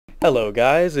Hello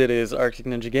guys, it is Arctic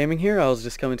Ninja Gaming here. I was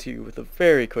just coming to you with a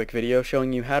very quick video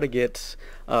showing you how to get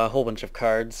a whole bunch of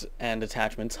cards and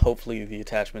attachments, hopefully the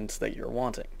attachments that you're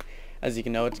wanting. As you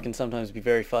can know, it can sometimes be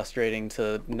very frustrating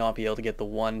to not be able to get the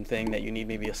one thing that you need,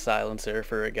 maybe a silencer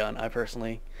for a gun. I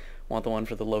personally want the one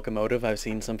for the locomotive I've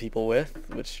seen some people with,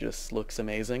 which just looks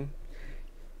amazing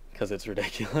because it's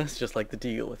ridiculous, just like the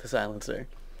deal with the silencer.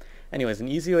 Anyways, an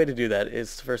easy way to do that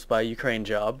is to first buy a Ukraine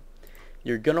job.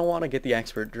 You're going to want to get the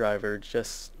expert driver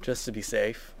just to be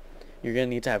safe. You're going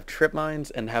to need to have trip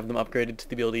mines and have them upgraded to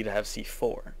the ability to have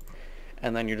C4.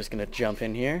 And then you're just going to jump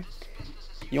in here.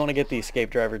 You want to get the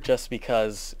escape driver just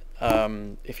because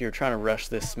if you're trying to rush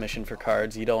this mission for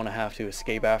cards, you don't want to have to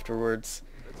escape afterwards,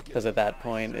 because at that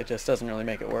point it just doesn't really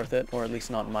make it worth it, or at least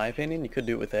not in my opinion. You could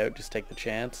do it without, just take the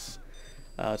chance.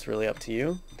 It's really up to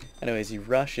you. Anyways, you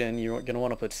rush in, you're going to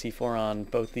want to put C4 on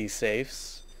both these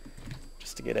safes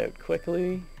just to get out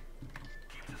quickly.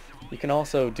 You can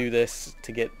also do this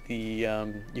to get the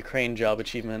Ukraine job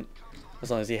achievement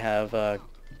as long as you have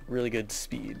really good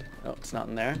speed. Oh, it's not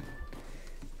in there.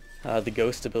 The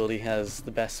ghost ability has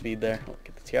the best speed there. Oh,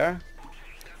 get the tiara.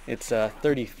 It's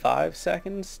 35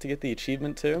 seconds to get the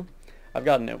achievement too. I've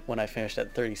gotten it when I finished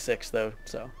at 36 though,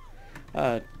 so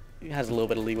it has a little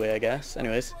bit of leeway, I guess.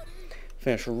 Anyways,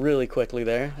 finished really quickly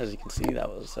there. As you can see, that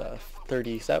was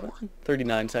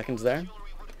 39 seconds there.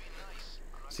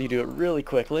 So you do it really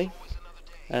quickly,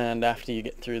 and after you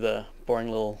get through the boring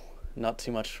little, not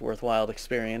too much worthwhile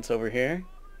experience over here,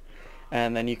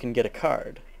 and then you can get a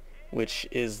card, which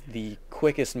is the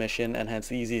quickest mission and hence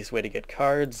the easiest way to get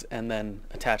cards and then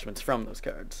attachments from those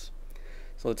cards.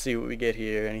 So let's see what we get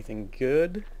here. Anything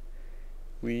good?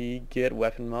 We get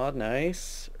weapon mod,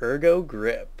 nice. Ergo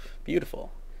grip,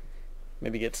 beautiful.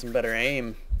 Maybe get some better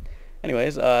aim.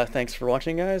 Anyways, thanks for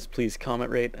watching guys. Please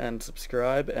comment, rate, and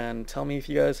subscribe, and tell me if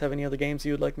you guys have any other games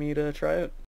you would like me to try out.